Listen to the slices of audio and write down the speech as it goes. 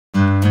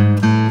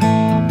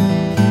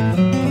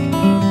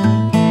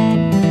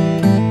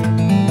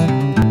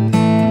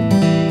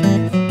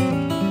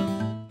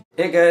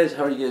Hey guys,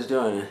 how are you guys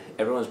doing?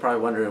 Everyone's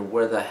probably wondering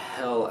where the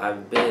hell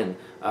I've been.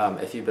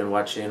 If you've been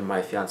watching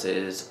my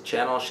fiance's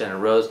channel, Channon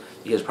Rose,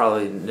 you guys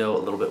probably know a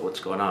little bit what's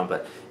going on.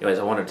 But anyways,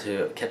 I wanted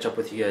to catch up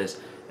with you guys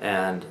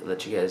and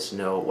let you guys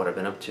know what I've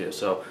been up to.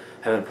 So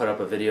I haven't put up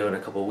a video in a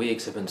couple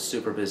weeks. I've been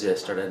super busy. I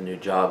started a new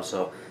job,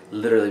 so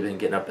literally been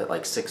getting up at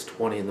like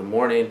 6:20 in the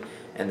morning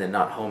and then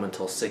not home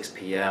until 6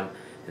 p.m.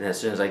 And as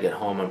soon as I get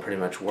home, I'm pretty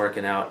much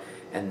working out.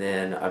 And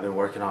then I've been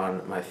working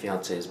on my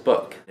fiance's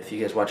book. If you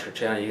guys watch her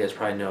channel, you guys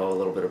probably know a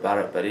little bit about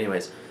it. But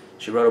anyways,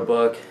 she wrote a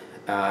book,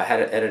 had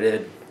it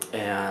edited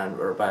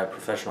or by a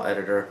professional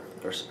editor,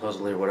 or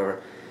supposedly or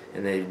whatever,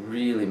 and they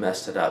really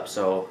messed it up.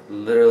 So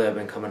literally I've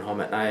been coming home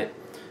at night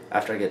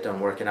after I get done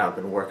working out. I've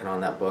been working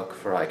on that book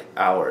for like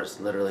hours,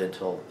 literally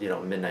until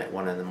midnight,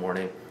 1 in the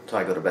morning, until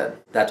I go to bed.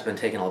 That's been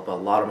taking up a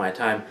lot of my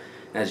time.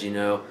 As you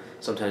know,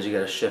 sometimes you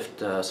got to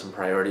shift some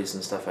priorities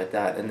and stuff like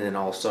that. And then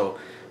also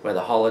by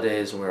the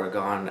holidays, and we were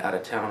gone out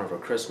of town over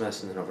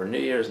Christmas and then over New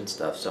Year's and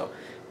stuff. So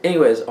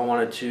anyways, I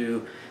wanted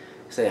to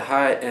say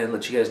hi and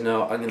let you guys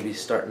know I'm going to be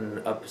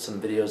starting up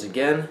some videos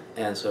again,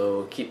 and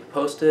so keep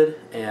posted.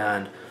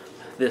 And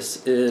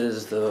this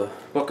is the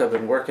book I've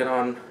been working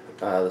on,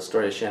 the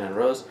story of Channon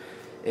Rose,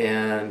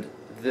 and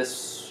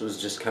this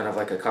was just kind of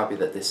like a copy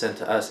that they sent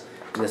to us,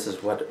 and this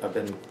is what I've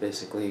been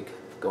basically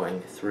going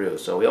through.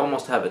 So we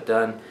almost have it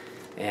done,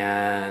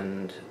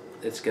 and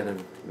it's going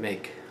to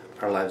make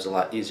our lives a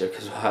lot easier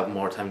because we'll have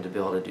more time to be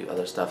able to do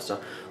other stuff. So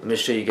let me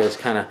show you guys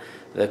kind of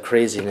the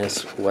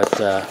craziness,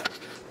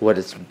 what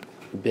it's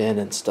been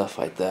and stuff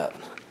like that.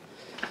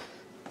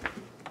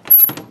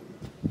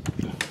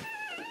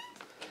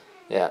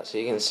 Yeah, so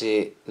you can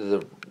see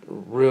the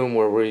room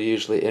where we're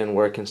usually in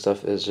work and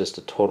stuff is just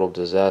a total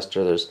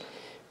disaster. There's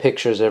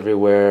pictures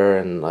everywhere,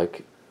 and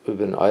like we've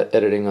been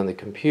editing on the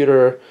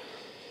computer,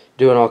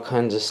 doing all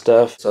kinds of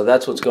stuff. So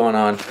that's what's going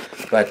on.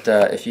 But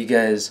if you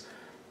guys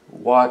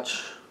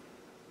watch,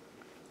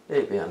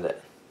 hey, beyond it,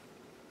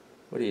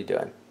 what are you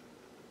doing?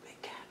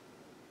 Big cat.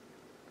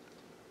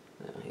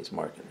 No, he's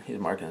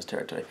marking his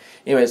territory.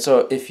 Anyway,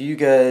 so if you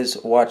guys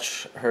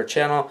watch her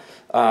channel,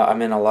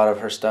 I'm in a lot of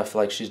her stuff.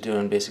 Like she's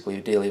doing basically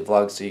daily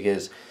vlogs, so you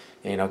guys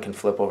can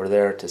flip over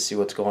there to see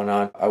what's going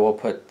on. I will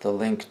put the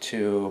link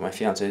to my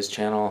fiance's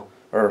channel,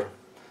 or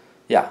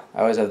yeah,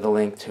 I always have the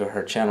link to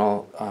her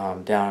channel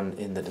down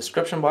in the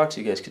description box.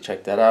 You guys can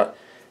check that out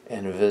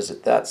and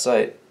visit that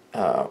site,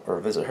 or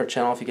visit her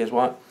channel if you guys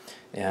want.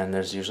 And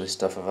there's usually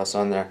stuff of us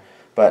on there.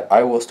 But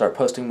I will start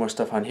posting more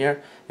stuff on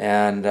here,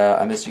 and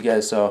I miss you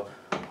guys, so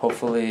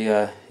hopefully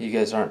you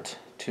guys aren't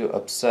too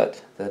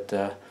upset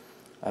that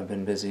I've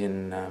been busy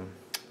and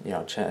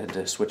trying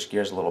to switch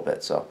gears a little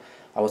bit. So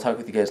I will talk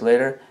with you guys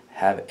later.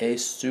 Have a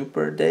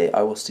super day.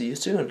 I will see you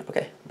soon.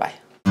 Okay, bye.